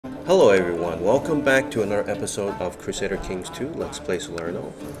Hello everyone, welcome back to another episode of Crusader Kings 2, Let's Play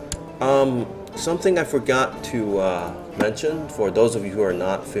Salerno. Something I forgot to mention, for those of you who are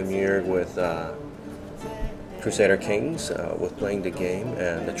not familiar with Crusader Kings, with playing the game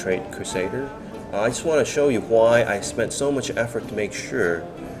and the trait Crusader, I just want to show you why I spent so much effort to make sure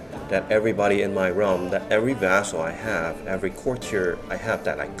that everybody in my realm, that every vassal I have, every courtier I have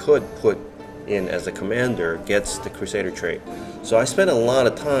that I could put in as a commander gets the Crusader trait. So I spent a lot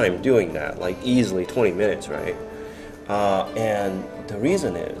of time doing that, like easily 20 minutes, right? And the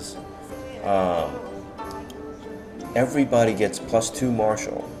reason is everybody gets +2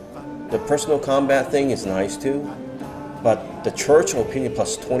 martial. The personal combat thing is nice too, but the church opinion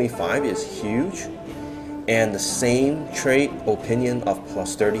 +25 is huge, and the same trait opinion of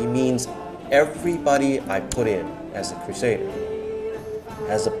 +30 means everybody I put in as a Crusader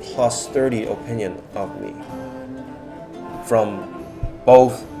has a +30 opinion of me from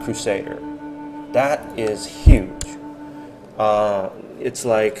both Crusader. That is huge. It's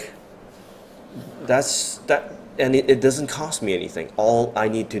like that, and it doesn't cost me anything. All I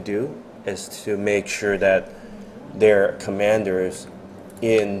need to do is to make sure that their commanders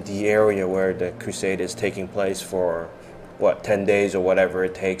in the area where the crusade is taking place for 10 days or whatever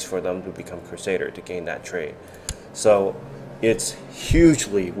it takes for them to become Crusader to gain that trait. So it's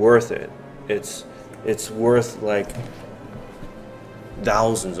hugely worth it. It's worth like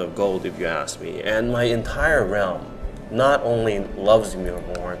thousands of gold if you ask me. And my entire realm not only loves me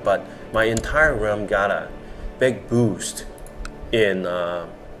more, but my entire realm got a big boost in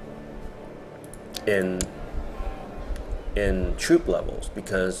troop levels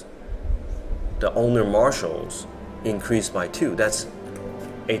because the owner marshals increased by 2. That's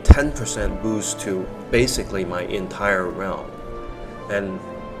a 10% boost to basically my entire realm. And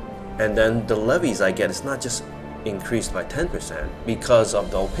then the levies I get is not just increased by 10% because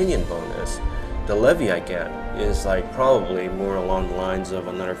of the opinion bonus. The levy I get is like probably more along the lines of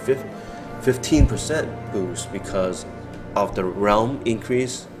another 15% boost because of the realm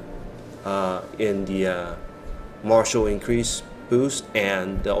increase in the martial increase boost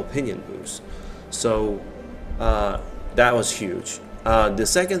and the opinion boost. So that was huge. The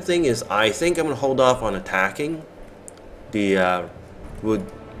second thing is I think I'm going to hold off on attacking the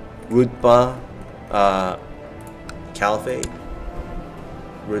Rudba Caliphate.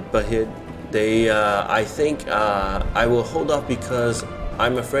 Rudbahid. I think I will hold off because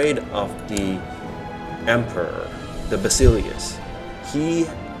I'm afraid of the Emperor, the Basileus.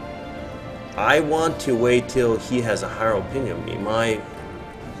 I want to wait till he has a higher opinion of me. My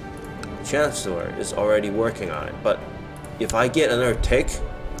Chancellor is already working on it, but if I get another tick,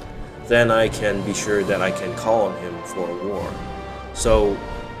 then I can be sure that I can call on him for a war. So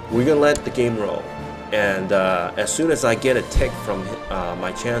we're gonna let the game roll, and as soon as I get a tick from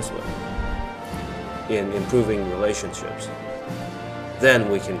my Chancellor in improving relationships, then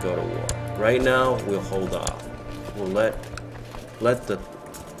we can go to war. Right now, we'll hold off. We'll let the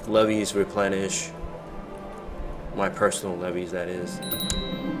levies replenish, my personal levies, that is.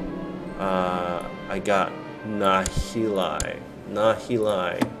 I got Nahili.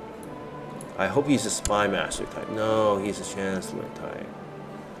 I hope he's a spy master type. No, he's a chancellor type.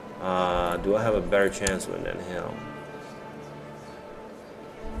 Do I have a better chancellor than him?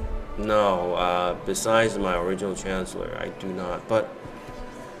 No, besides my original chancellor, I do not. But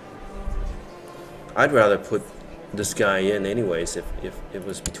I'd rather put this guy in anyways if it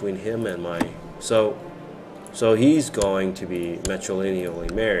was between him and my... So he's going to be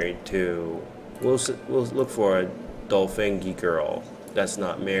matrilineally married to... We'll look for a Dolphingi girl that's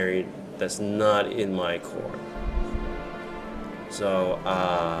not married, that's not in my court. So,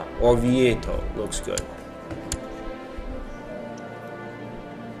 Orvieto looks good.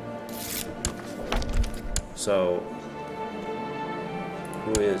 So,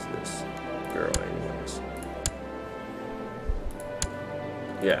 who is this girl anyways?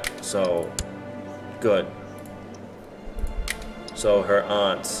 Yeah, so, good. So her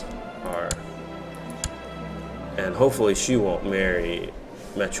aunts are... And hopefully she won't marry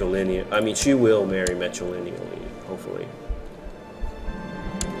matrilineal. I mean, she will marry matrilineally, hopefully.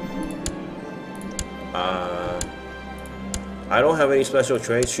 I don't have any special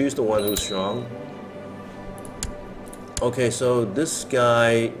traits. She's the one who's strong. Okay, so this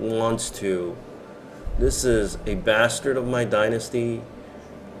guy wants to... This is a bastard of my dynasty.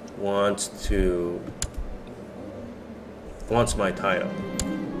 Wants my title.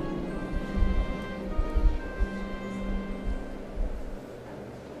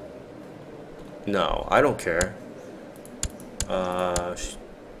 No, I don't care.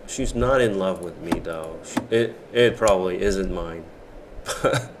 She's not in love with me though. It probably isn't mine.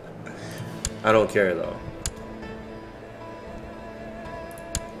 I don't care though.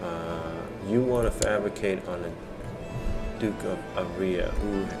 You want to fabricate on the Duke of Avria,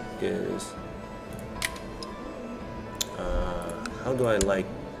 who is... how do I like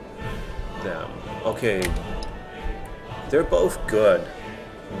them? Okay, they're both good.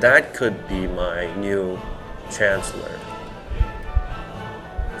 That could be my new chancellor.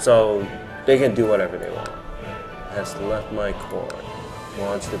 So they can do whatever they want. Has left my court.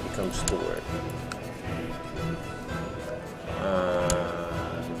 Wants to become steward.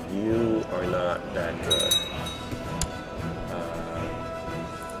 You are not that good.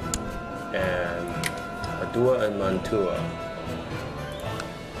 And Padua and Mantua.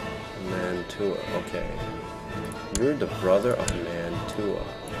 Mantua, okay. You're the brother of Mantua.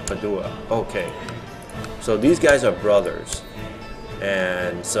 Padua, okay. So these guys are brothers.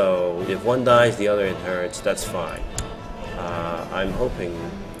 And so if one dies, the other inherits, that's fine. I'm hoping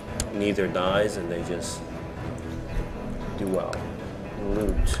neither dies and they just do well.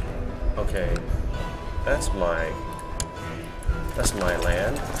 Loot. Okay. That's my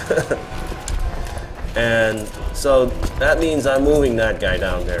land. And so that means I'm moving that guy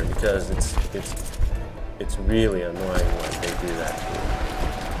down there because it's really annoying when they do that to you.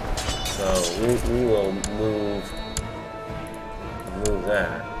 So we will move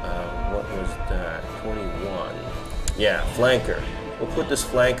that. What was that? 21. Yeah, flanker. We'll put this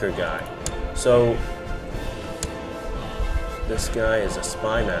flanker guy. So this guy is a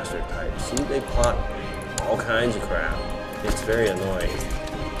spy master type. See, they plot all kinds of crap. It's very annoying.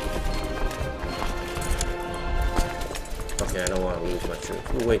 Okay, I don't want to lose my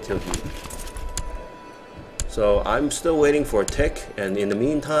troops. We'll wait till he... So I'm still waiting for a tick, and in the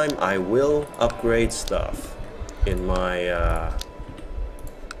meantime, I will upgrade stuff in my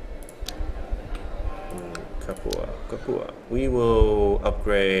Capua. We will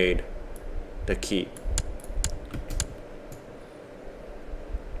upgrade the keep.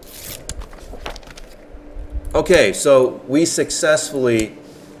 Okay, so we successfully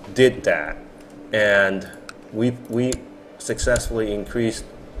did that, and we successfully increased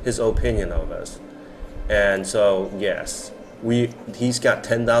his opinion of us. And so yes, he's got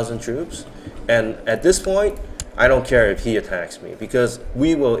 10,000 troops, and at this point I don't care if he attacks me because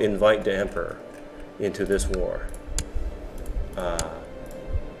we will invite the emperor into this war.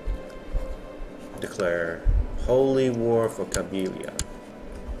 Declare holy war for Kabylia,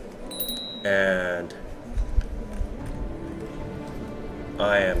 and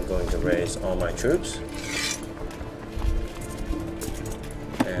I am going to raise all my troops,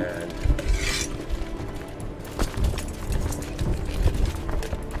 and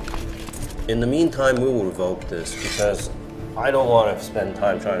in the meantime we will revoke this because I don't want to spend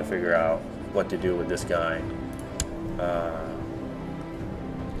time trying to figure out what to do with this guy.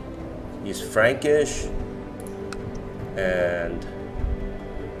 He's Frankish, and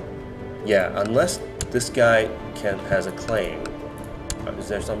yeah, unless this guy has a claim. Is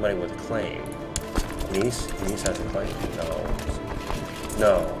there somebody with a claim? Nice has a claim?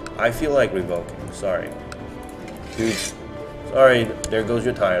 No, I feel like revoking. Sorry, dude. Sorry, there goes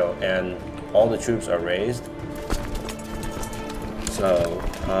your title, and all the troops are raised. So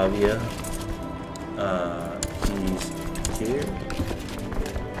Pavia, he's here.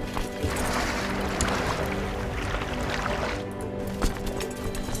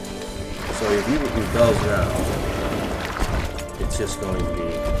 So if he rebels now, it's just going to be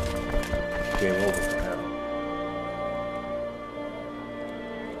game over for him.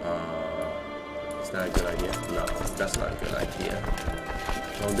 Is that a good idea? No, that's not a good idea.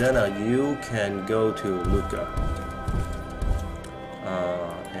 Modena, you can go to Lucca.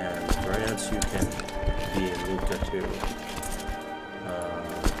 And France, you can be in Lucca too.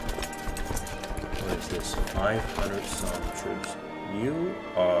 What is this? 500 some troops. You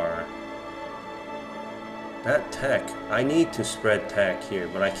are... That tech. I need to spread tech here,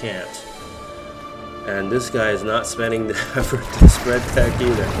 but I can't. And this guy is not spending the effort to spread tech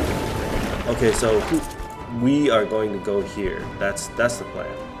either. Okay, so we are going to go here. That's the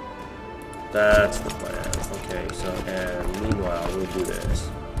plan. That's the plan. Okay, so and meanwhile we'll do this.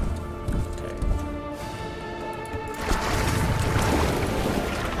 Okay.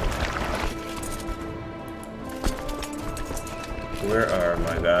 Where are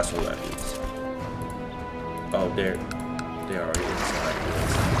my vassal levies? Oh, they are already inside.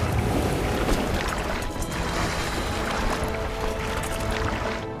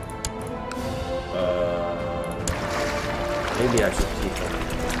 Maybe I should keep them.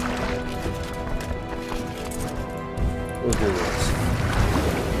 We'll do this.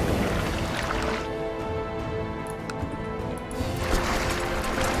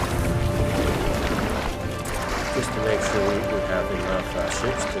 to make sure we have enough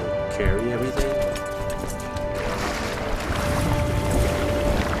ships to carry everything.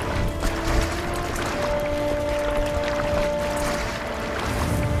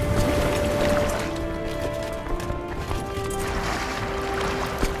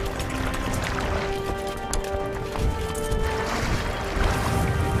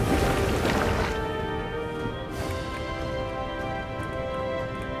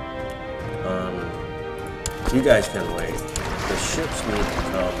 You guys can wait. The ships need to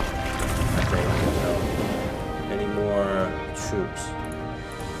come, I think, any more troops.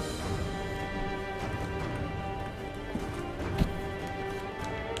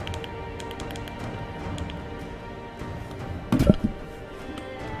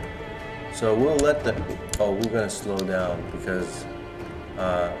 So we'll let the, oh, we're gonna slow down because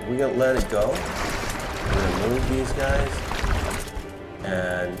we're gonna let it go. We're gonna move these guys,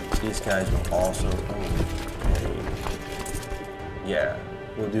 and these guys will also, yeah,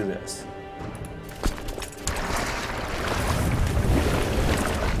 we'll do this.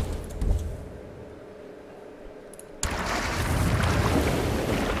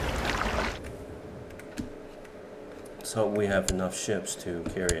 So we have enough ships to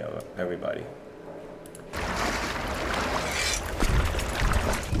carry out everybody.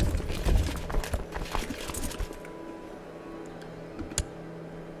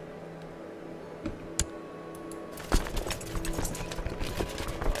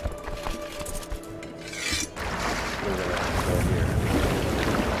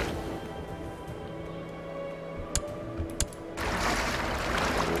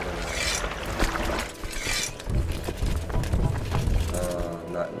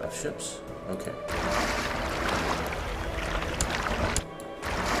 Ships. Okay.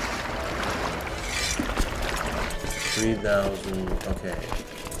 $3,000. Okay.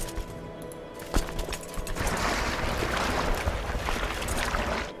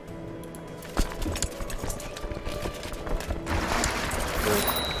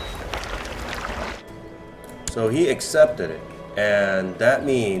 So he accepted it, and that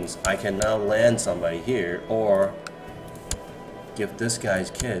means I can now land somebody here or give this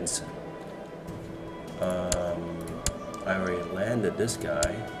guy's kids. I already landed this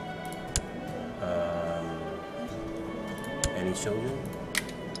guy. Any children?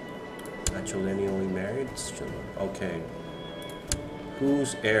 Actually, any only married children? Okay.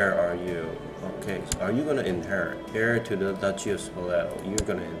 Whose heir are you? Okay, so are you gonna inherit? Heir to the Duchy of Salerno. You're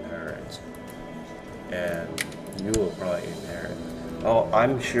gonna inherit, and you will probably inherit. Oh,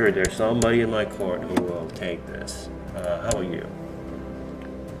 I'm sure there's somebody in my court who will take this. How about you?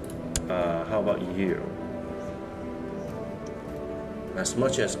 How about you? As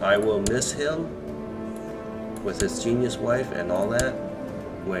much as I will miss him with his genius wife and all that,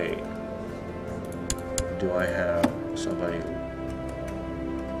 wait, do I have somebody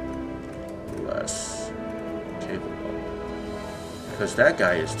less capable? Because that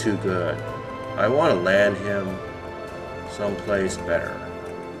guy is too good. I want to land him someplace better.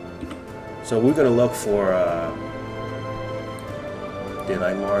 So we're going to look for did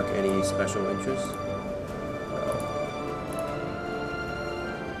I mark any special interests? No.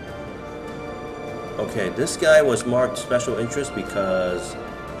 Okay, this guy was marked special interest because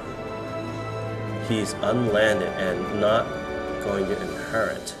he's unlanded and not going to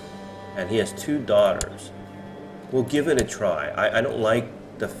inherit. And he has 2 daughters. We'll give it a try. I don't like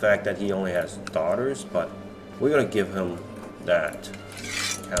the fact that he only has daughters, but we're going to give him that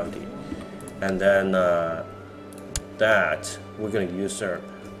county. And then that we're going to usurp,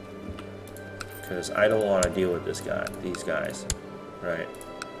 because I don't want to deal with these guys, right?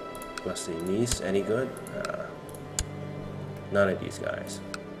 Let's see, niece, any good? None of these guys.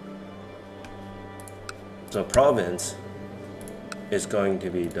 So province is going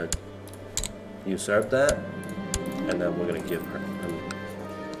to be the usurp that, and then we're going to give her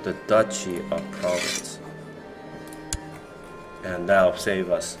the Duchy of Province, and that'll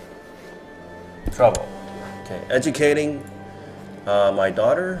save us trouble. Okay, educating my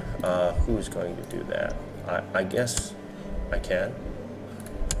daughter. Who's going to do that? I guess I can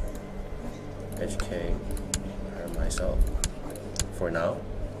educate her myself for now.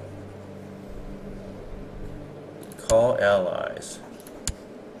 Call allies.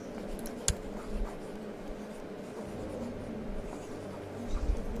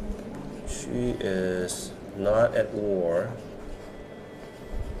 She is not at war.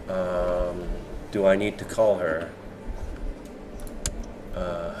 Do I need to call her?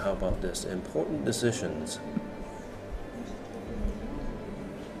 How about this? Important decisions.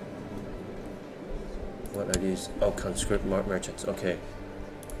 What are these? Oh, conscript merchants. Okay.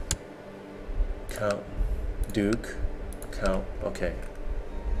 Count. Duke, Count, okay.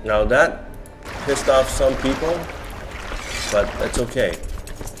 Now that pissed off some people, but that's okay.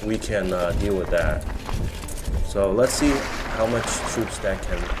 We can deal with that. So let's see how much troops that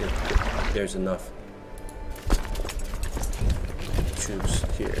can, if there's enough troops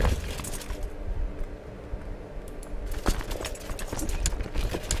here.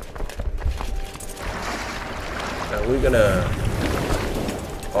 Now we're gonna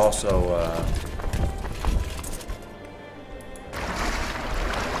also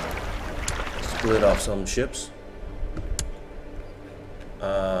split off some ships.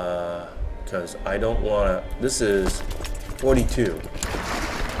 Because I don't want to. This is 42.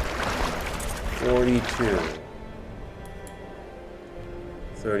 42.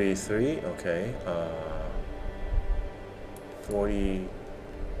 33. Okay.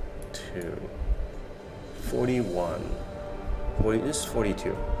 42. 41. 40. This is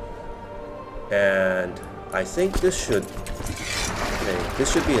 42. And I think this should. Okay.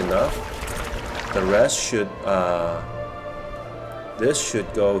 This should be enough. The rest should. This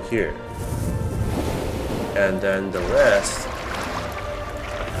should go here. And then the rest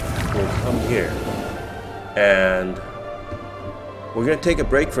will come here. And we're going to take a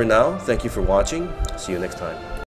break for now. Thank you for watching. See you next time.